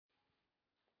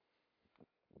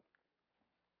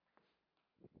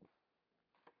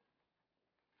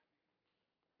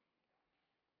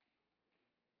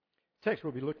text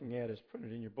we'll be looking at is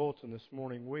printed in your bulletin this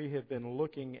morning. We have been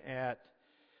looking at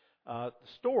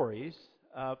stories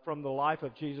from the life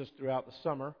of Jesus throughout the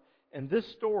summer. And this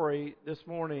story this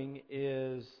morning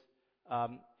is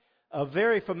a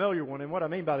very familiar one. And what I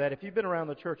mean by that, if you've been around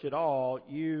the church at all,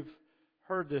 you've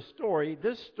heard this story.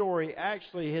 This story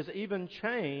actually has even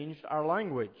changed our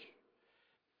language.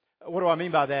 What do I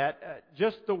mean by that?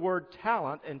 Just the word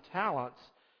talent and talents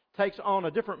takes on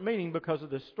a different meaning because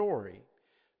of this story.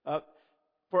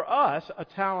 For us, a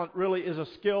talent really is a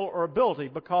skill or ability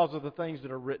because of the things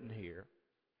that are written here.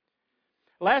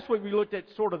 Last week we looked at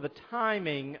sort of the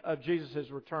timing of Jesus'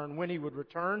 return, when He would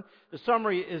return. The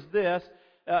summary is this,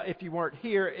 if you weren't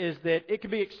here, is that it can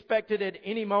be expected at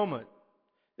any moment.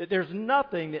 That there's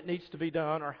nothing that needs to be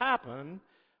done or happen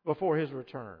before His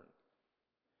return.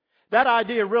 That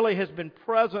idea really has been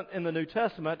present in the New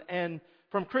Testament and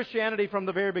from Christianity from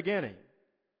the very beginning.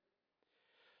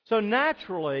 So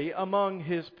naturally, among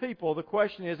His people, the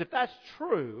question is, if that's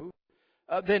true,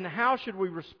 then how should we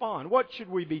respond? What should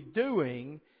we be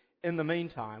doing in the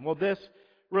meantime? Well, this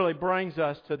really brings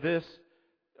us to this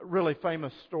really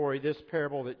famous story, this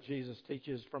parable that Jesus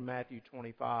teaches from Matthew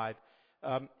 25.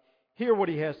 Hear what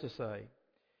He has to say.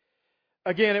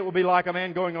 Again, it will be like a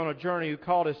man going on a journey who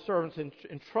called his servants and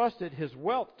entrusted his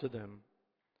wealth to them.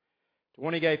 To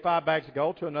one he gave 5 bags of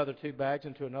gold, to another 2 bags,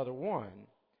 and to another 1,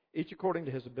 each according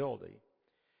to his ability.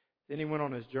 Then he went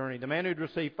on his journey. The man who had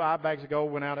received 5 bags of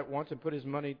gold went out at once and put his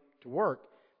money to work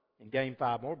and gained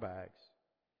 5 more bags.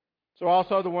 So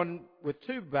also the one with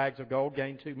 2 bags of gold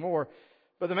gained 2 more.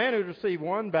 But the man who had received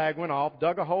 1 bag went off,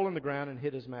 dug a hole in the ground, and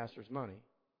hid his master's money.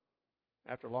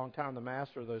 After a long time, the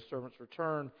master of those servants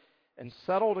returned and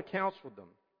settled accounts with them.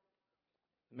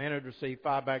 The man who had received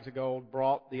 5 bags of gold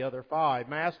brought the other 5.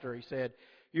 Master, he said,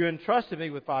 you entrusted me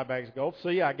with 5 bags of gold.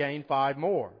 See, I gained 5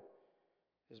 more.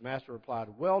 His master replied,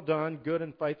 well done, good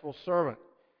and faithful servant.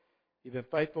 You've been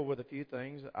faithful with a few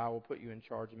things. I will put you in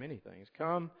charge of many things.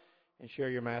 Come and share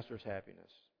your master's happiness.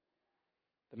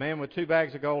 The man with 2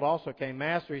 bags of gold also came.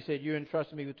 Master, he said, you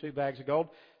entrusted me with 2 bags of gold.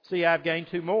 See, I've gained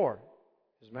 2 more.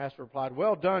 His master replied,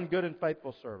 well done, good and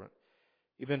faithful servant.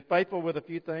 You've been faithful with a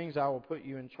few things. I will put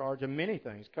you in charge of many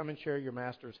things. Come and share your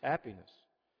master's happiness.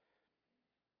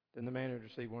 Then the man who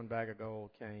received 1 bag of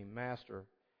gold came. Master,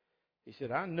 he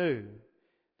said, I knew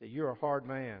that you're a hard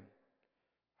man,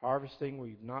 harvesting where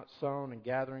you've not sown and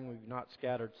gathering where you've not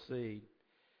scattered seed.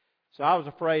 So I was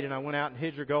afraid, and I went out and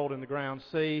hid your gold in the ground.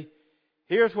 See,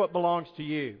 here's what belongs to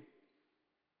you.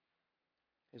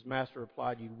 His master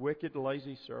replied, you wicked,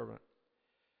 lazy servant.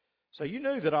 So you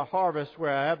knew that I harvest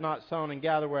where I have not sown and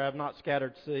gather where I have not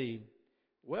scattered seed.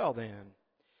 Well then,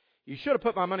 you should have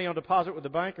put my money on deposit with the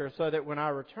banker so that when I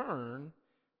return,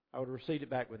 I would receive it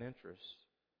back with interest.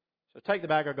 So take the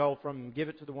bag of gold from him and give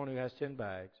it to the one who has 10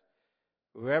 bags.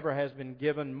 Whoever has been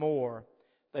given more,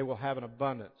 they will have an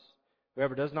abundance.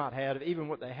 Whoever does not have, even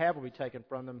what they have will be taken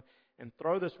from them. And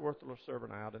throw this worthless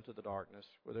servant out into the darkness,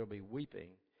 where there will be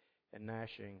weeping and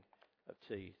gnashing of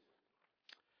teeth.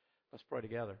 Let's pray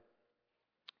together.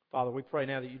 Father, we pray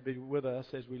now that you'd be with us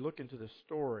as we look into this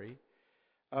story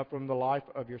from the life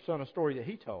of your Son, a story that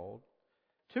He told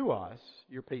to us,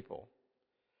 your people,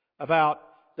 about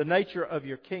the nature of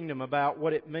your kingdom, about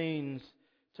what it means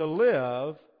to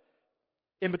live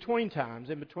in between times,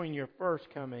 in between your first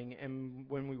coming and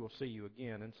when we will see you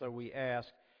again. And so we ask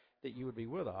that you would be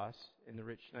with us. In the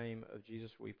rich name of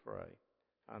Jesus we pray.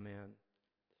 Amen.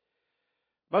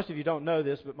 Most of you don't know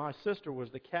this, but my sister was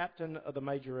the captain of the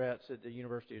majorettes at the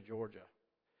University of Georgia.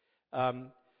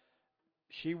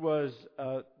 She was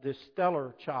this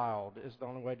stellar child, is the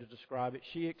only way to describe it.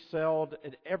 She excelled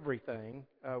at everything,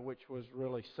 which was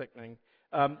really sickening.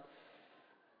 In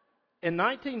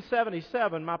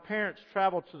 1977, my parents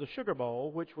traveled to the Sugar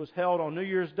Bowl, which was held on New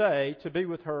Year's Day, to be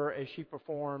with her as she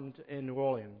performed in New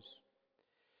Orleans.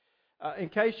 In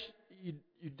case you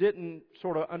didn't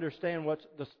sort of understand what's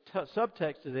the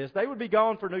subtext of this, they would be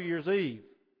gone for New Year's Eve.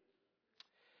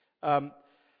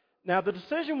 Now, the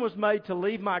decision was made to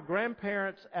leave my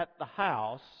grandparents at the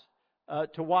house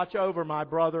to watch over my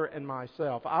brother and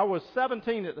myself. I was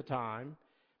 17 at the time,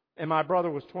 and my brother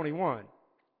was 21.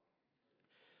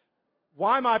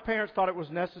 Why my parents thought it was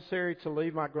necessary to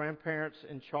leave my grandparents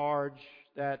in charge,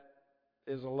 that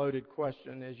is a loaded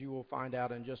question, as you will find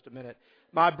out in just a minute.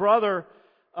 My brother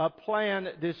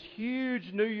planned this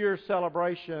huge New Year's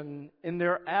celebration in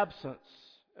their absence,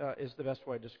 is the best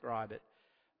way to describe it,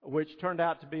 which turned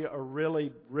out to be a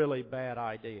really, really bad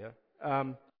idea.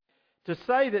 To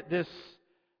say that this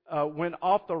went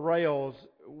off the rails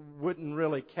wouldn't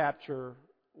really capture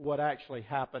what actually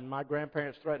happened. My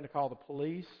grandparents threatened to call the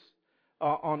police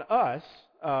on us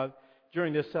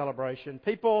during this celebration.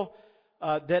 People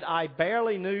that I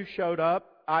barely knew showed up.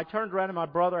 I turned around and my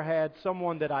brother had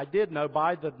someone that I did know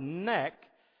by the neck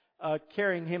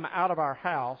carrying him out of our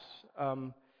house.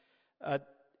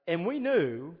 And we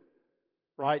knew,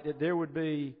 right, that there would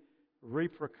be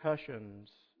repercussions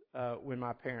when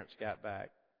my parents got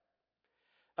back.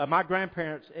 My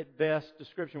grandparents, at best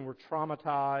description, were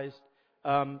traumatized.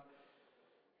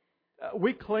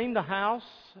 We cleaned the house,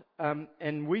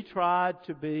 and we tried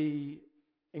to be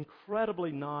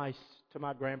incredibly nice to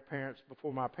my grandparents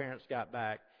before my parents got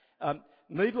back.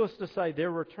 Needless to say,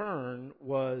 their return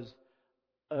was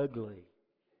ugly.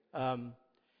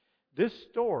 This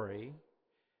story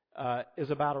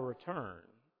is about a return.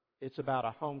 It's about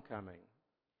a homecoming.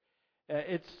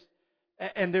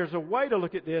 And there's a way to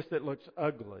look at this that looks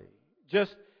ugly.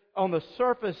 Just on the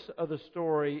surface of the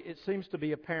story, it seems to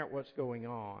be apparent what's going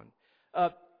on.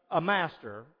 A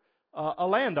master, a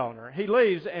landowner, he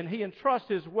leaves and he entrusts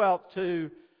his wealth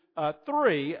to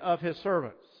 3 of his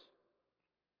servants.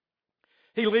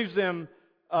 He leaves them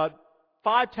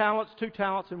 5 talents, 2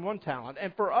 talents, and 1 talent.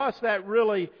 And for us, that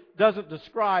really doesn't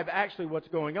describe actually what's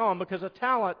going on, because a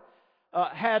talent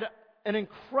had an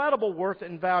incredible worth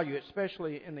and value,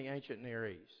 especially in the ancient Near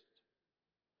East.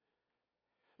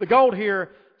 The gold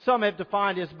here, some have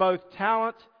defined as both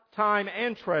talent, time,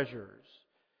 and treasures.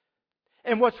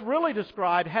 And what's really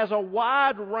described has a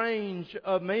wide range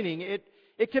of meaning.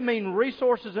 It can mean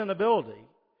resources and ability.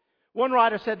 One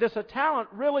writer said this: a talent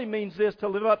really means this, to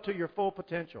live up to your full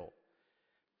potential.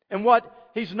 And what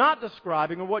he's not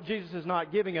describing, or what Jesus is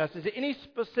not giving us, is any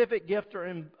specific gift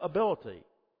or ability.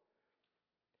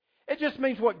 It just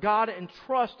means what God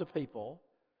entrusts to people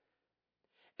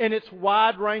in its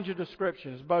wide range of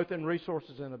descriptions, both in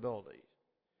resources and abilities.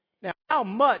 Now, how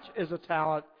much is a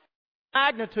talent?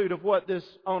 Magnitude of what this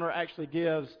owner actually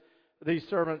gives these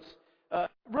servants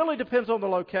really depends on the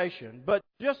location. But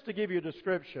just to give you a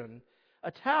description,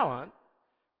 a talent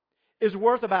is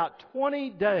worth about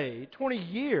 20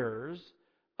 years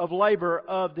of labor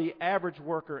of the average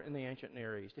worker in the ancient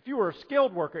Near East. If you were a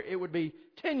skilled worker, it would be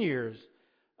 10 years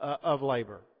of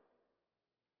labor.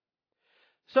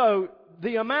 So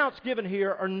the amounts given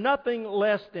here are nothing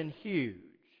less than huge.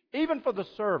 Even for the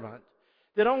servant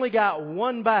that only got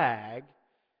 1 bag,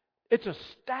 it's a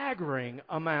staggering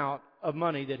amount of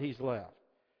money that he's left.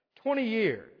 20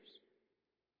 years.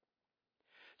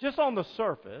 Just on the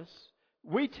surface,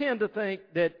 we tend to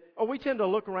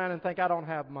look around and think, I don't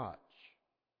have much.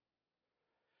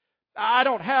 I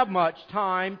don't have much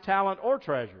time, talent, or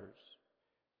treasures.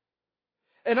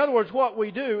 In other words, what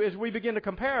we do is we begin to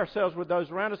compare ourselves with those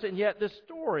around us, and yet this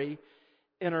story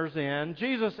enters in,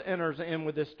 Jesus enters in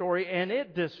with this story, and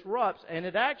it disrupts, and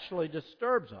it actually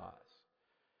disturbs us.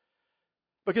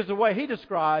 Because the way he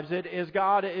describes it is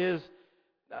God is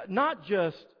not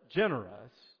just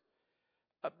generous,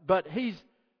 but He's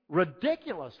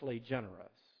ridiculously generous,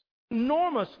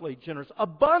 enormously generous,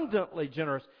 abundantly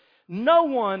generous. No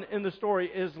one in the story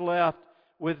is left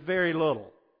with very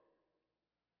little.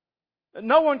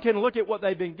 No one can look at what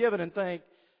they've been given and think,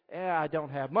 I don't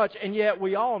have much. And yet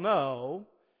we all know,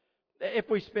 if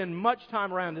we spend much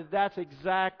time around it, that's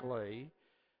exactly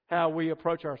how we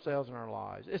approach ourselves in our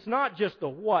lives. It's not just the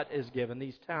what is given,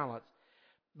 these talents,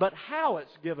 but how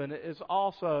it's given is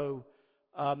also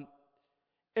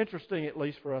interesting, at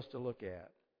least for us to look at.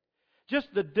 Just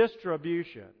the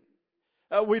distribution.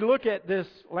 We look at this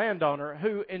landowner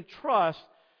who entrusts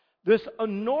this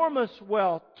enormous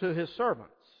wealth to his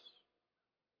servants.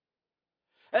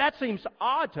 And that seems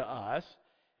odd to us,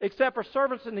 except for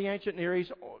servants in the ancient Near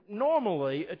East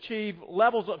normally achieve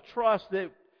levels of trust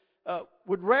that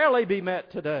would rarely be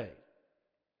met today.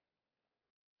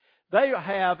 They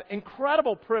have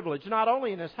incredible privilege, not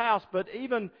only in his house, but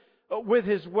even with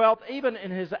his wealth, even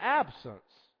in his absence.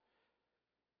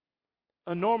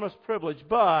 Enormous privilege,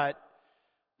 but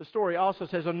the story also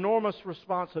says enormous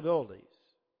responsibilities.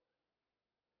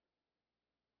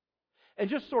 And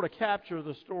just sort of capture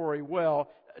the story well,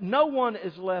 no one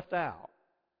is left out.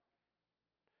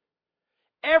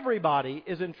 Everybody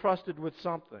is entrusted with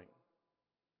something.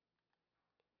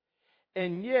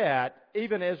 And yet,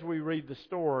 even as we read the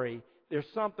story, there's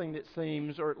something that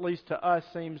seems, or at least to us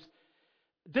seems,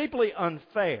 deeply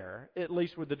unfair, at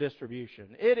least with the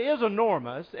distribution. It is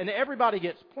enormous, and everybody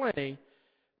gets plenty,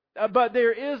 but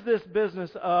there is this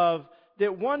business of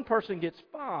that one person gets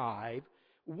 5,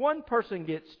 one person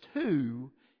gets 2,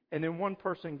 and then one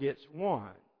person gets 1.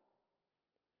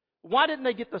 Why didn't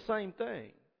they get the same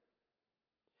thing?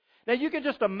 Now, you can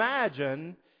just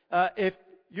imagine if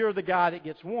you're the guy that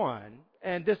gets 1,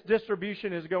 and this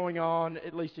distribution is going on,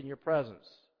 at least in your presence.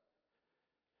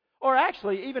 Or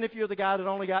actually, even if you're the guy that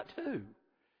only got 2.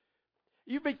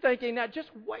 You'd be thinking, now just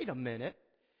wait a minute.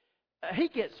 He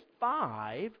gets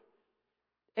 5,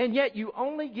 and yet you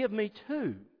only give me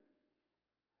 2.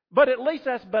 But at least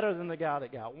that's better than the guy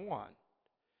that got 1.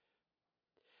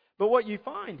 But what you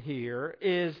find here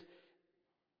is,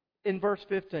 in verse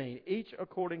 15, each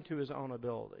according to his own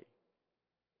ability.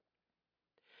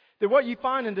 That what you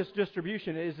find in this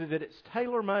distribution is that it's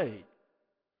tailor-made.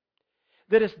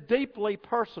 That it's deeply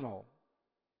personal.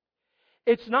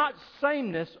 It's not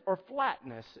sameness or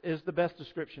flatness is the best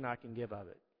description I can give of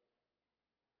it.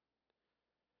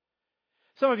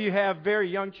 Some of you have very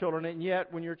young children, and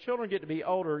yet when your children get to be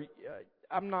older,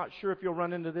 I'm not sure if you'll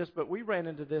run into this, but we ran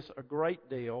into this a great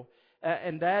deal,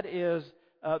 and that is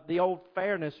the old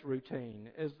fairness routine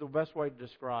is the best way to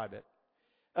describe it.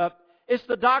 It's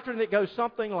the doctrine that goes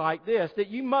something like this, that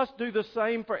you must do the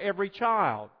same for every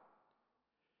child.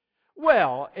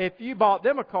 Well, if you bought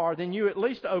them a car, then you at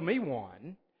least owe me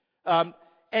one, and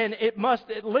it must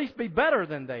at least be better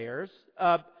than theirs,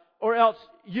 or else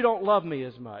you don't love me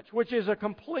as much, which is a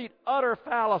complete, utter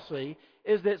fallacy,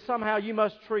 is that somehow you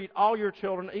must treat all your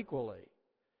children equally.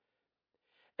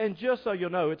 And just so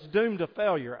you'll know, it's doomed to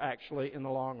failure, actually, in the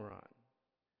long run.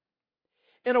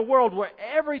 In a world where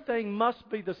everything must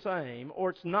be the same, or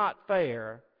it's not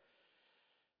fair,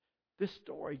 this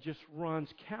story just runs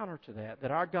counter to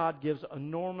that our God gives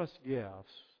enormous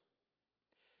gifts,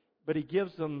 but He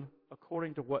gives them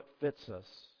according to what fits us.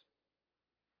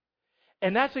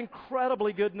 And that's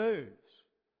incredibly good news.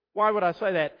 Why would I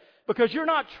say that? Because you're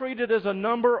not treated as a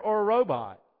number or a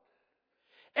robot.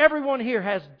 Everyone here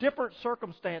has different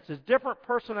circumstances, different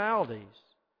personalities.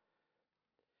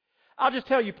 I'll just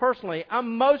tell you personally,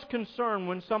 I'm most concerned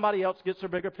when somebody else gets a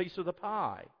bigger piece of the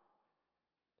pie.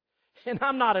 And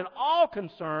I'm not at all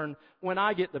concerned when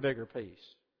I get the bigger piece.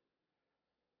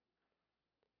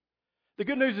 The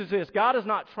good news is this: God is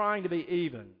not trying to be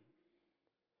even.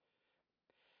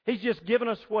 He's just given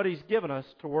us what He's given us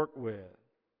to work with.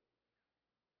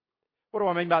 What do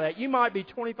I mean by that? You might be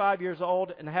 25 years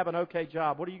old and have an okay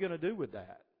job. What are you going to do with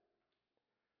that?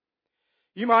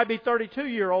 You might be a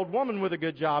 32-year-old woman with a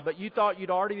good job, but you thought you'd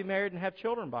already be married and have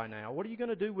children by now. What are you going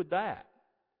to do with that?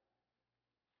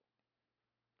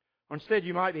 Or instead,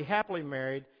 you might be happily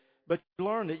married, but you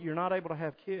learn that you're not able to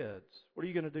have kids. What are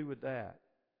you going to do with that?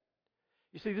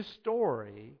 You see, this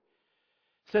story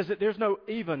says that there's no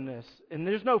evenness and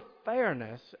there's no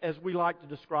fairness as we like to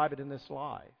describe it in this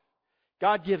life.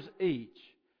 God gives each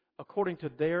according to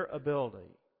their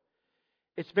ability.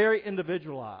 It's very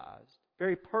individualized,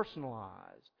 very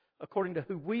personalized, according to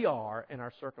who we are in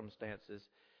our circumstances.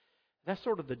 That's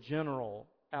sort of the general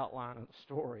outline of the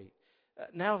story.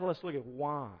 Now let's look at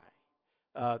why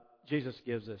Jesus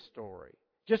gives this story.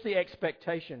 Just the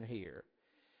expectation here.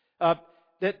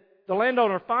 That the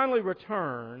landowner finally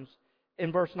returns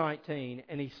in verse 19,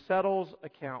 and he settles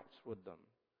accounts with them.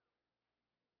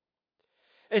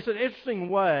 It's an interesting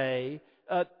way,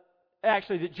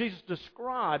 actually, that Jesus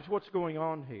describes what's going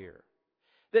on here.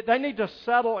 That they need to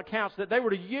settle accounts, that they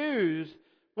were to use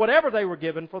whatever they were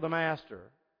given for the master.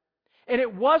 And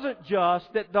it wasn't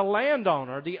just that the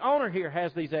landowner, the owner here,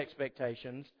 has these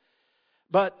expectations,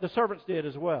 but the servants did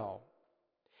as well.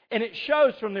 And it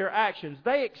shows from their actions.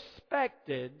 They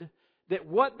expected that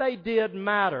what they did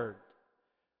mattered.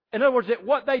 In other words, that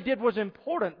what they did was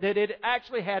important, that it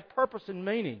actually had purpose and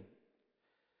meaning.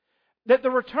 That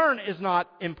the return is not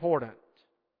important.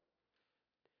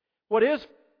 What is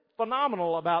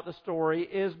phenomenal about the story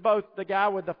is both the guy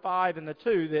with the 5 and the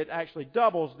 2 that actually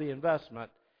doubles the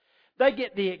investment. They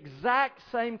get the exact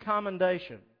same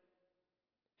commendation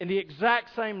and the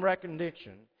exact same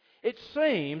recognition. It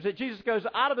seems that Jesus goes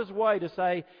out of His way to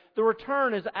say the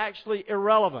return is actually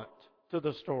irrelevant to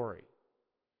the story.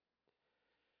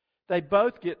 They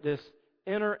both get this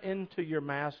enter into your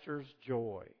master's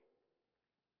joy.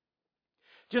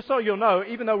 Just so you'll know,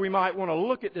 even though we might want to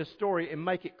look at this story and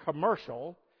make it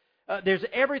commercial, there's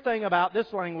everything about this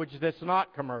language that's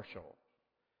not commercial.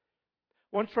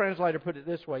 One translator put it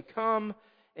this way: come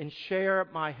and share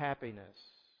my happiness.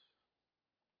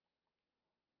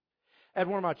 I had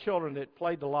one of my children that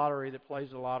plays the lottery,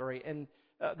 and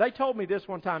they told me this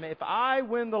one time: if I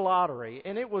win the lottery,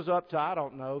 and it was up to, I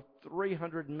don't know,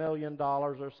 $300 million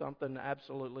or something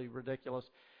absolutely ridiculous,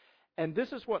 and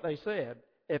this is what they said: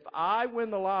 if I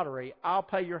win the lottery, I'll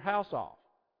pay your house off.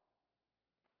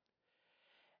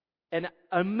 And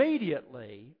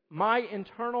immediately, my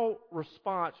internal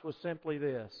response was simply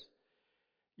this: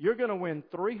 you're going to win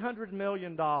 $300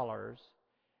 million,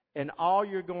 and all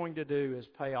you're going to do is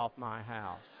pay off my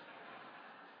house.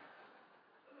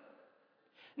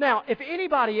 Now, if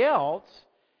anybody else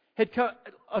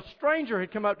a stranger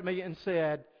had come up to me and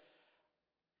said,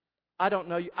 I don't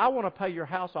know you, I want to pay your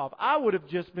house off. I would have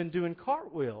just been doing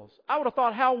cartwheels. I would have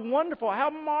thought, how wonderful, how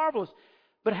marvelous.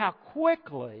 But how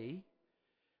quickly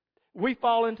we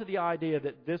fall into the idea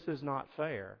that this is not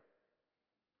fair.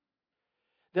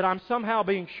 That I'm somehow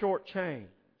being shortchanged.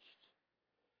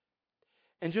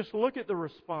 And just look at the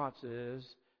responses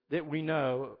that we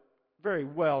know very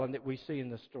well and that we see in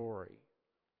the story.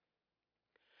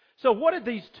 So what did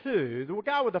these two, the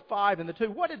guy with the 5 and the 2,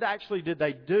 what did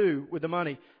they do with the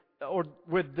money or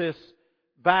with this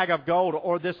bag of gold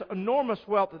or this enormous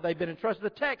wealth that they've been entrusted? The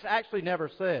text actually never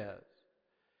says.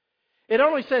 It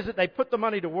only says that they put the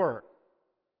money to work.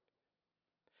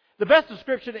 The best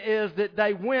description is that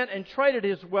they went and traded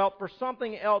his wealth for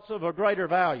something else of a greater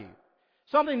value.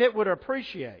 Something that would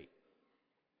appreciate.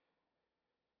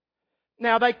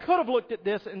 Now, they could have looked at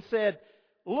this and said,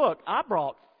 look, I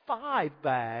brought 5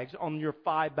 bags on your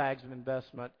 5 bags of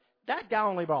investment. That guy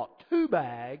only brought 2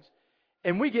 bags,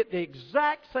 and we get the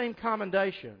exact same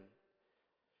commendation.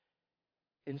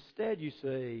 Instead, you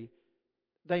see,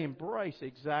 they embrace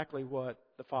exactly what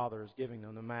the Father is giving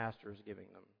them, the Master is giving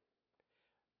them.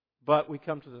 But we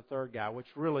come to the third guy, which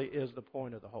really is the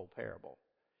point of the whole parable.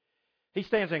 He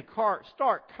stands in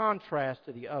stark contrast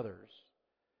to the others.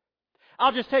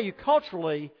 I'll just tell you,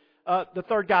 culturally, the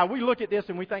third guy, we look at this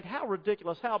and we think, how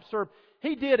ridiculous, how absurd.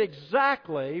 He did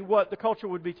exactly what the culture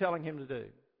would be telling him to do.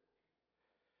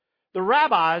 The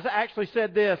rabbis actually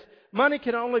said this, money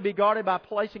can only be guarded by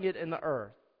placing it in the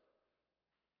earth.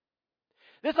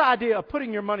 This idea of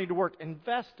putting your money to work,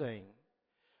 investing,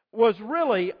 was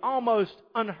really almost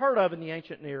unheard of in the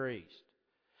ancient Near East.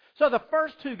 So the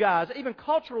first 2 guys, even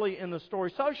culturally in the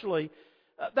story, socially,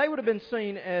 they would have been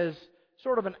seen as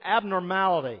sort of an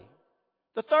abnormality.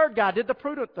 The third guy did the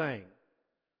prudent thing.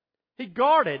 He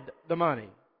guarded the money.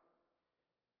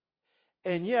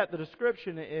 And yet the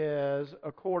description is,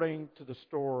 according to the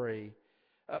story,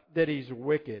 that he's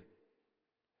wicked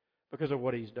because of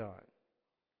what he's done.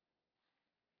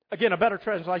 Again, a better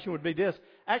translation would be this.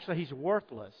 Actually, he's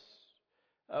worthless.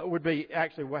 Would be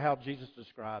actually how Jesus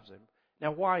describes him.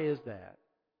 Now, why is that?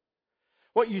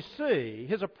 What you see,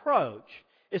 his approach,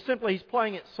 is simply he's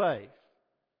playing it safe.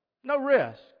 No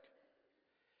risk.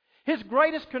 His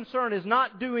greatest concern is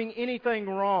not doing anything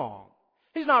wrong.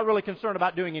 He's not really concerned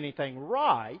about doing anything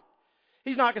right.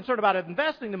 He's not concerned about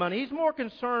investing the money. He's more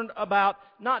concerned about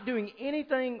not doing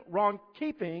anything wrong,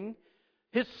 keeping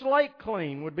his slate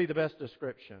clean would be the best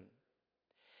description.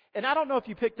 And I don't know if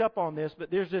you picked up on this, but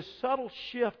there's this subtle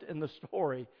shift in the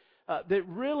story that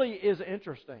really is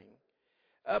interesting.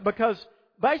 Because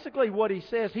basically what he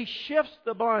says, he shifts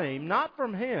the blame, not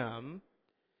from him,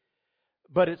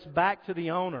 but it's back to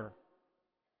the owner.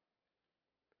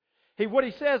 What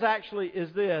he says actually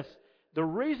is this, the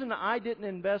reason I didn't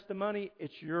invest the money,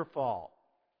 it's your fault.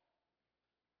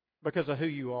 Because of who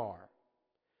you are.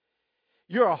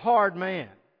 You're a hard man.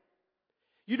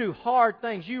 You do hard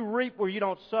things. You reap where you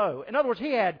don't sow. In other words,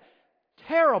 he had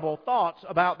terrible thoughts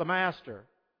about the master.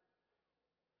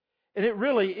 And it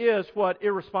really is what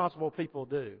irresponsible people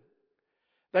do.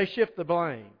 They shift the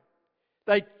blame.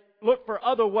 They look for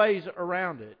other ways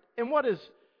around it. And what is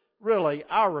really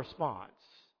our response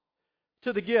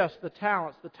to the gifts, the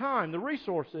talents, the time, the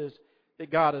resources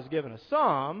that God has given us?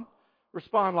 Some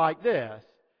respond like this.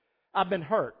 I've been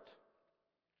hurt.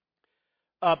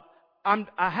 I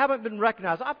haven't been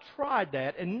recognized. I've tried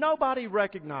that and nobody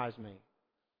recognized me.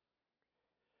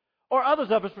 Or others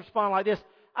of us respond like this.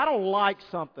 I don't like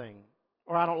something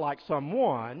or I don't like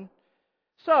someone,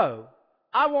 so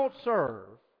I won't serve.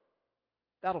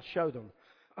 That'll show them.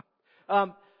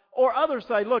 Or others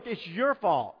say, look, it's your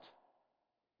fault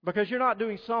because you're not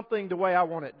doing something the way I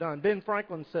want it done. Ben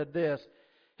Franklin said this,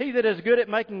 he that is good at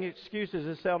making excuses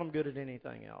is seldom good at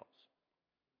anything else.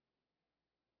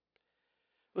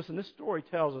 Listen, this story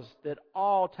tells us that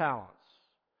all talents,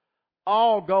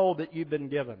 all gold that you've been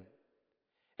given,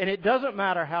 and it doesn't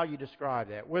matter how you describe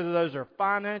that, whether those are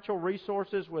financial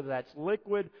resources, whether that's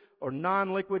liquid or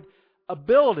non-liquid,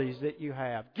 abilities that you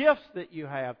have, gifts that you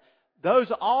have, those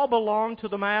all belong to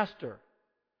the Master.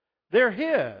 They're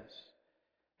His,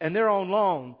 and they're on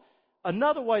loan.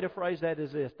 Another way to phrase that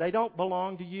is this, they don't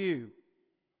belong to you.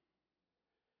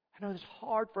 I know it's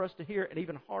hard for us to hear and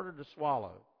even harder to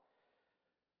swallow.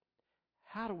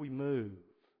 How do we move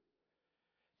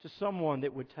to someone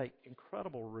that would take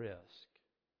incredible risk?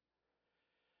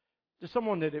 To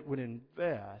someone that it would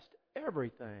invest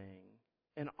everything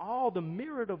in all the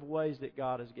myriad of ways that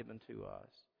God has given to us.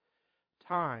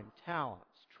 Time, talents,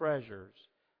 treasures,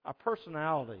 our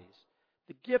personalities,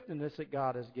 the giftedness that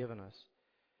God has given us.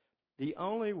 The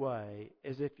only way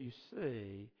is if you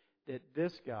see that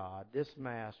this God, this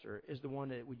Master, is the one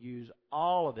that would use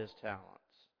all of His talents,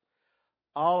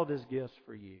 all of His gifts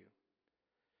for you.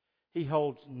 He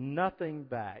holds nothing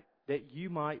back that you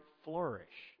might flourish,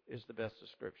 is the best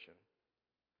description.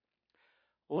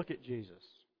 Look at Jesus.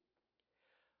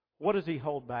 What does He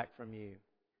hold back from you?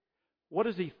 What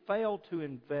does He fail to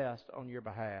invest on your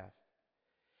behalf?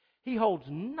 He holds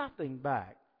nothing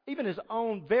back. Even His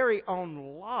own, very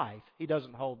own life, He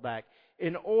doesn't hold back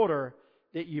in order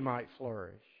that you might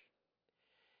flourish.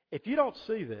 If you don't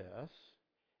see this,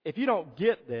 if you don't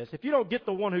get this, if you don't get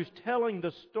the one who's telling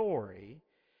the story,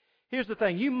 here's the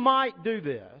thing. You might do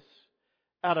this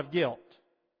out of guilt.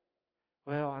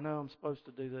 Well, I know I'm supposed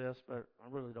to do this, but I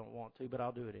really don't want to, but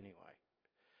I'll do it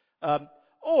anyway.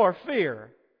 Or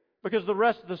fear, because the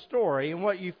rest of the story and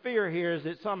what you fear here is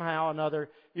that somehow or another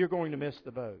you're going to miss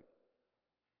the boat.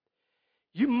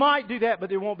 You might do that, but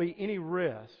there won't be any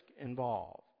risk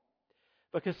involved.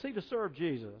 Because, see, to serve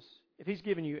Jesus, if He's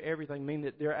given you everything, means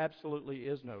that there absolutely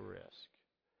is no risk.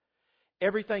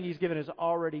 Everything He's given is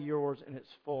already yours in its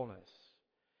fullness.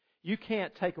 You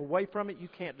can't take away from it. You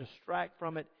can't distract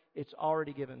from it. It's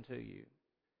already given to you.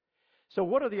 So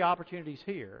what are the opportunities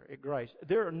here at Grace?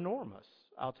 They're enormous,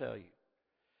 I'll tell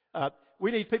you.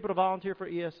 We need people to volunteer for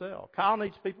ESL. Kyle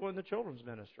needs people in the children's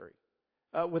ministry.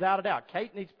 Without a doubt.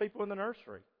 Kate needs people in the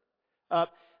nursery.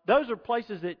 Those are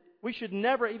places that we should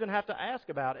never even have to ask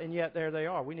about, and yet there they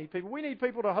are. We need people. We need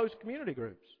people to host community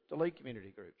groups, to lead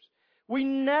community groups. We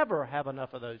never have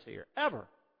enough of those here, ever.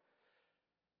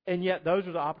 And yet those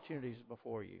are the opportunities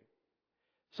before you.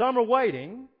 Some are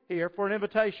waiting here for an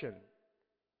invitation.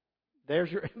 There's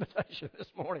your invitation this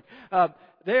morning.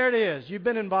 There it is. You've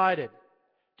been invited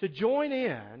to join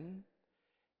in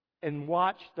and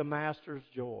watch the Master's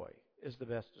joy, is the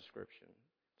best description.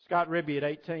 Scott Ribby at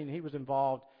 18, he was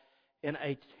involved in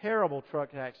a terrible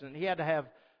truck accident. He had to have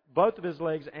both of his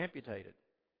legs amputated.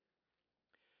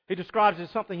 He describes it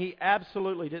as something he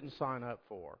absolutely didn't sign up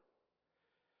for.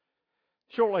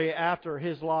 Shortly after,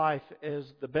 his life, as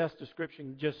the best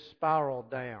description, just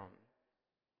spiraled down.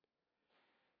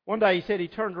 One day he said he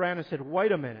turned around and said,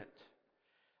 "Wait a minute.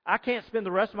 I can't spend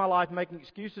the rest of my life making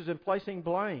excuses and placing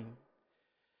blame.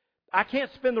 I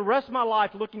can't spend the rest of my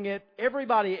life looking at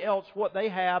everybody else, what they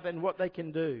have and what they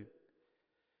can do."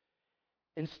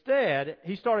 Instead,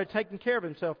 he started taking care of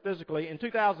himself physically. In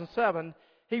 2007,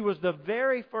 he was the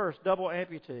very first double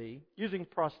amputee using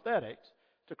prosthetics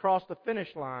to cross the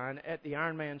finish line at the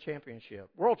Ironman Championship,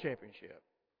 World Championship.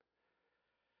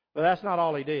 But that's not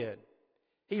all he did.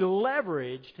 He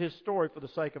leveraged his story for the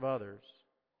sake of others.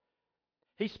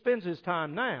 He spends his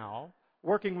time now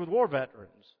working with war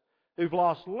veterans who've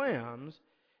lost limbs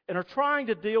and are trying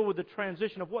to deal with the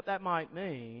transition of what that might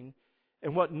mean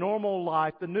and what normal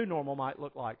life, the new normal, might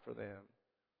look like for them.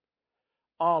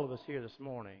 All of us here this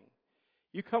morning,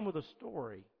 you come with a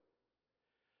story,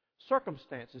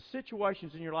 circumstances,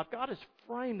 situations in your life. God has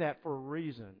framed that for a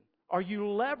reason. Are you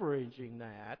leveraging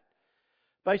that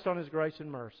based on His grace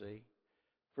and mercy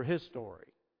for His story?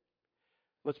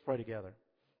 Let's pray together.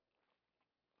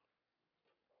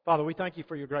 Father, we thank You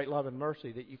for Your great love and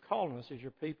mercy that You call on us as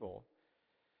Your people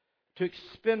to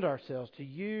expend ourselves, to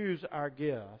use our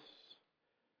gifts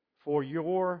for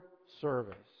Your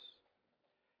service,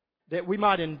 that we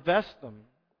might invest them.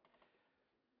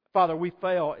 Father, we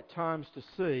fail at times to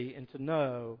see and to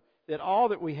know that all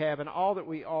that we have and all that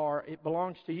we are, it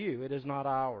belongs to You. It is not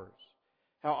ours.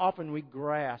 How often we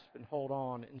grasp and hold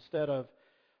on instead of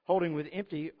holding with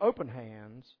empty, open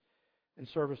hands in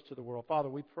service to the world. Father,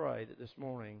 we pray that this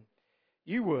morning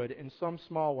You would, in some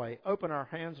small way, open our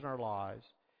hands and our lives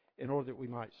in order that we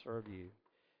might serve You.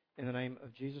 In the name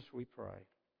of Jesus we pray.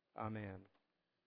 Amen.